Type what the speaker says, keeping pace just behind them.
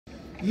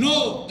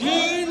no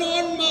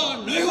ginon ma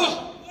naiwa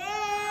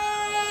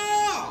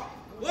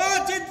wa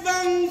chết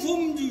vang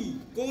phum gì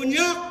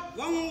Konyak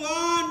vang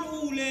van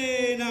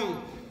ule nang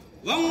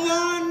vang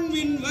van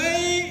min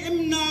vei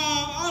Imna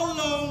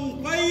Aoleang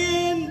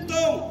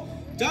Taitam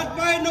chặt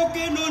bay no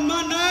ginon ma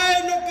nai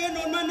no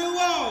ginon ma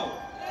naiwa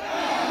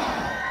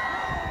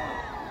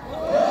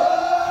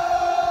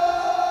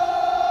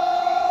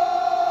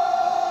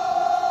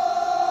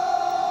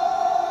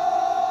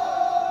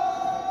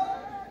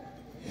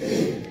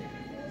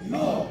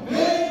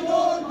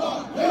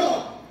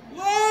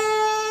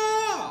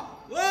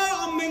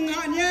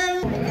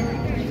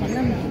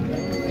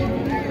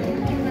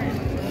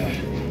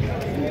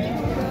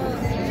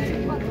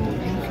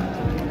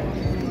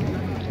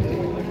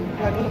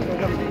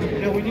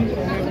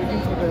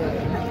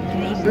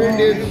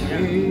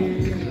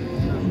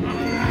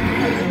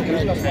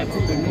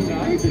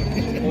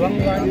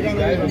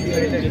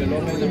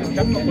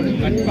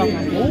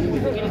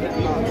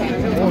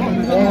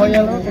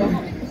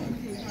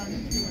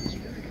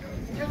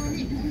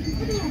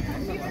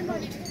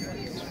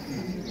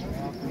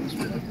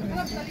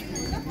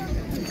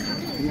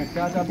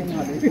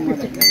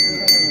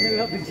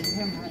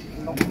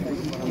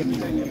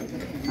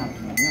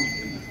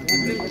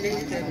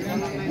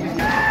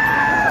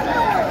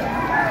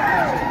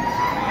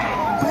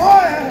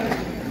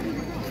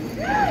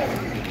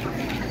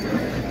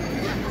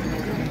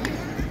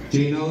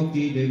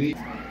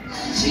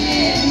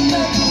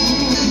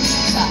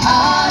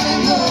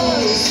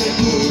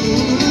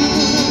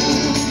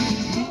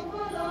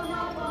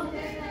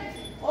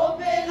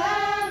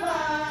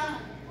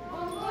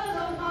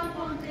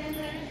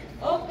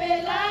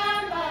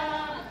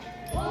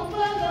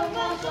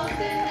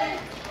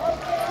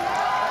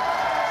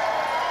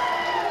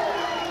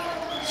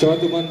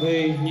Suatu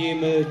manpai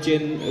nyim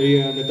chen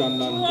ria netan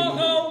nan.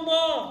 Kau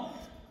ma,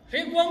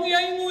 hegwang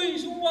yang ngui,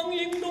 suwang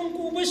yang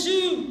dongku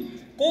besi.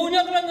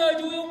 Konyak lang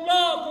ajuyong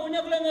la,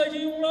 konyak lang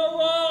ajuyong la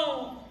wa.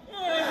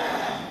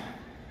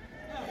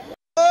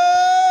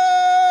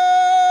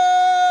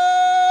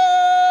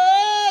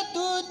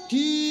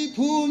 Tuti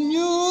phum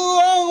yu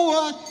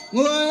wa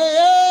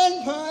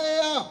ngoyen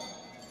phaya.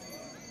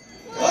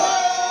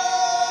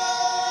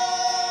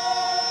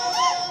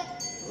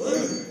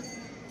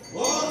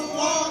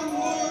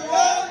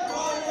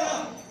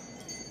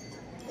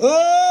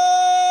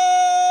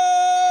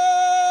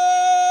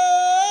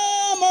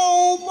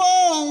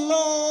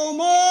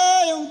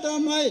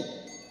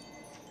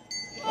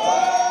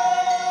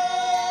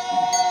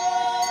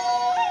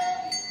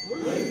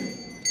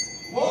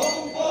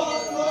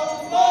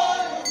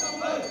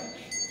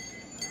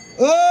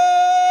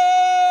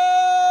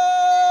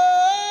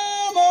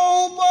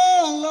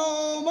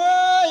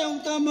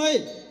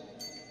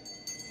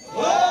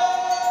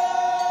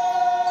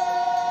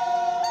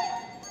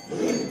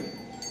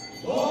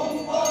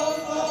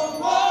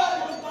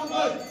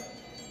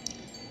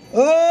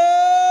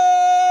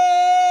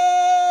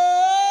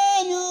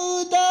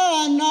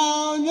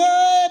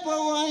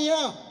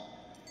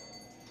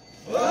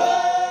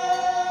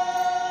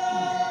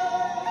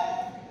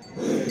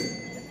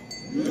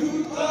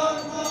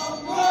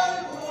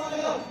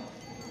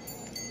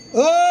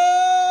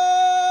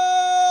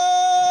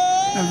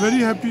 A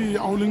very happy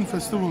Aoleang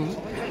festival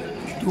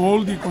to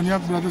all the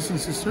Konyak brothers and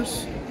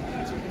sisters.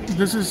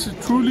 This is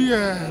truly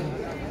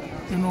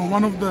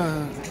one of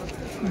the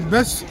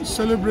best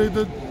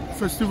celebrated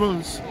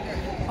festivals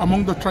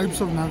among the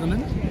tribes of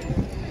Nagaland,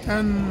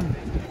 and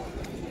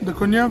the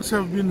Konyaks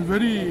have been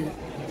very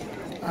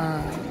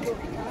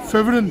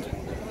fervent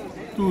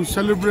to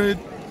celebrate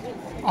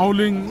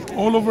Aoleang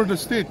all over the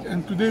state.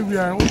 And today we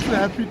are also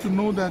happy to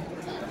know that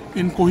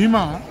in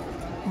Kohima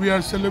we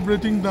are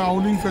celebrating the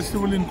Aoleang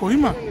festival in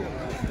Kohima,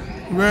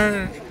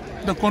 where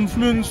the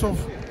confluence of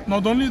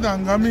not only the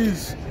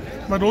Angamis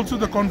but also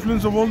the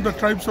confluence of all the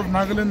tribes of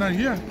Nagaland are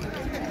here.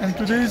 And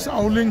today's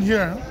Aoleang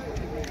here,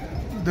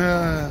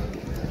 the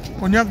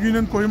Konyak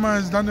Union Kohima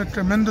has done a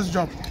tremendous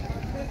job,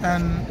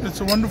 and it's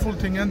a wonderful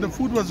thing, and the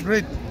food was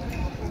great.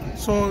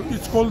 So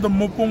it's called the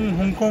Mopong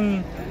Hong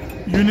Kong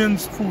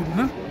Union's food,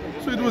 no?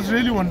 So it was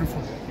really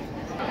wonderful.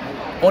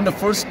 On the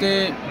first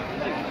day,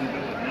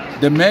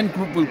 the men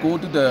group will go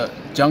to the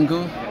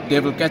jungle. They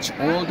will catch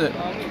all the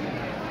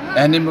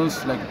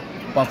animals like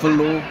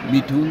buffalo,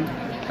 mitoon,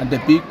 and the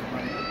pig.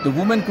 The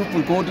women group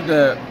will go to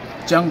the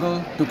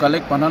jungle to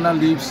collect banana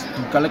leaves,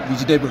 to collect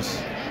vegetables.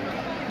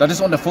 That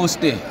is on the first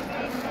day.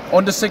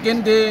 On the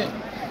second day,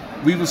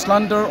 we will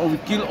slaughter or we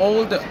kill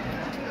all the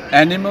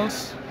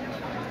animals,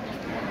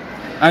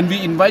 and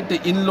we invite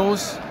the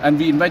in-laws and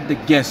we invite the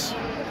guests,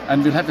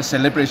 and we'll have a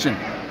celebration.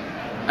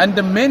 And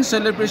the main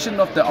celebration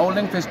of the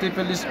Aoleang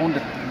festival is on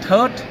the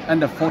third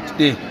and the fourth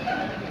day.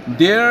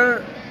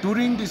 There,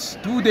 during these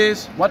 2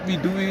 days, what we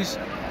do is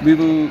we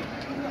will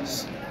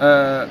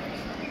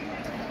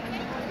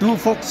do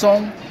folk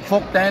song,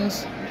 folk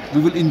dance.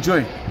 We will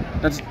enjoy.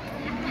 That's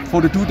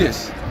for the 2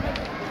 days.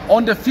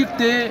 On the fifth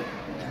day,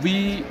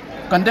 we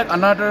conduct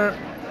another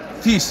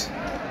feast,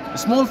 a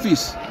small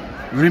feast,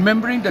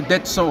 remembering the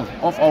dead soul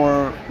of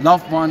our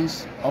loved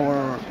ones,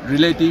 our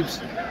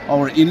relatives,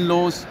 our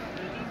in-laws.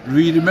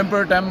 We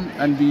remember them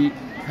and we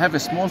have a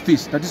small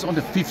feast. That is on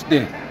the 5th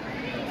day.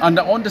 And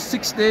on the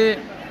 6th day,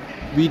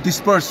 we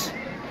disperse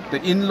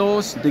the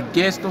in-laws, the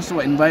guests, those who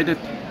are invited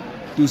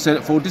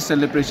for this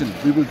celebration.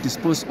 We will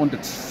disperse on the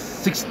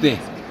 6th day.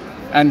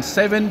 And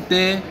 7th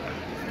day,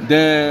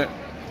 the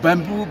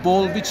bamboo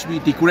bowl which we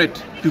decorate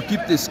to keep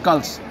the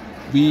skulls,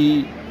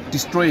 we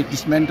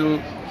dismantle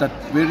that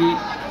very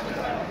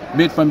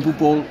made bamboo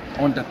bowl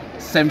on the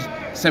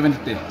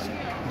 7th day.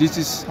 This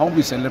is how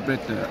we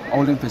celebrate the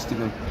Aoleang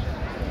Festival.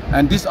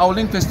 And this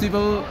Aoleang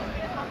Festival,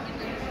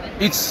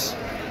 it's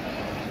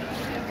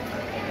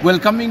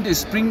welcoming the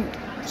spring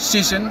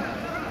season,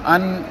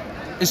 and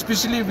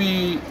especially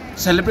we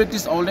celebrate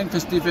this Aoleang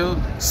Festival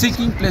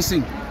seeking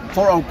blessing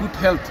for our good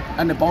health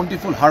and a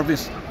bountiful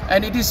harvest.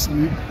 And it is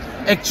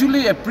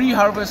actually a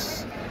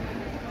pre-harvest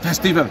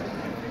festival.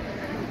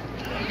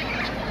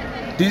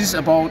 This is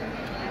about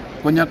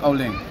Konyak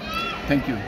Aoleang. Thank you.